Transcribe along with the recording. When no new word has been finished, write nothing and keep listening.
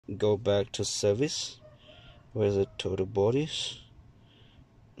go back to service. Where's the total bodies?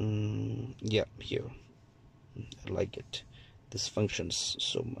 Yeah, here. I like it. This functions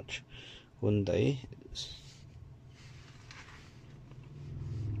so much. Hyundai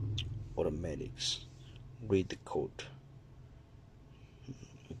automatics. Read the code.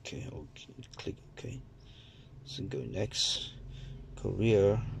 Okay, click OK. So go next.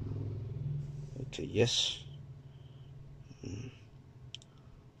 Career. Okay, yes.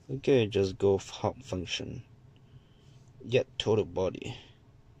 Okay, just go hop function. Yet total body.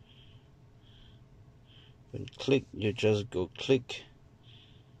 When click, you just go click.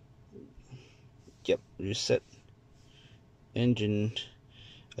 Yep, reset. Engine.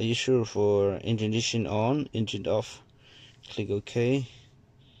 Are you sure for engine ignition on, engine off? Click OK.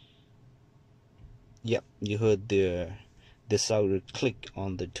 Yep, you heard the sound click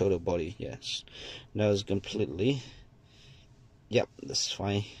on the total body. Yes, now it's completely. Yep, that's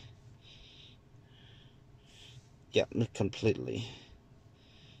fine. Yep, completely.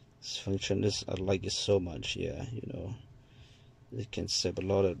 This function is, I like it so much. Yeah, you know, it can save a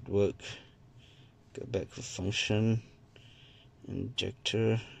lot of work. Go back to function,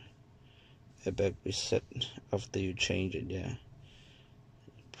 injector, airbag reset after you change it. Yeah,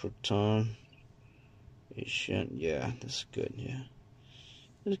 proton, Asian. Yeah, that's good. Yeah,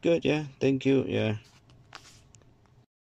 that's good. Yeah, thank you. Yeah.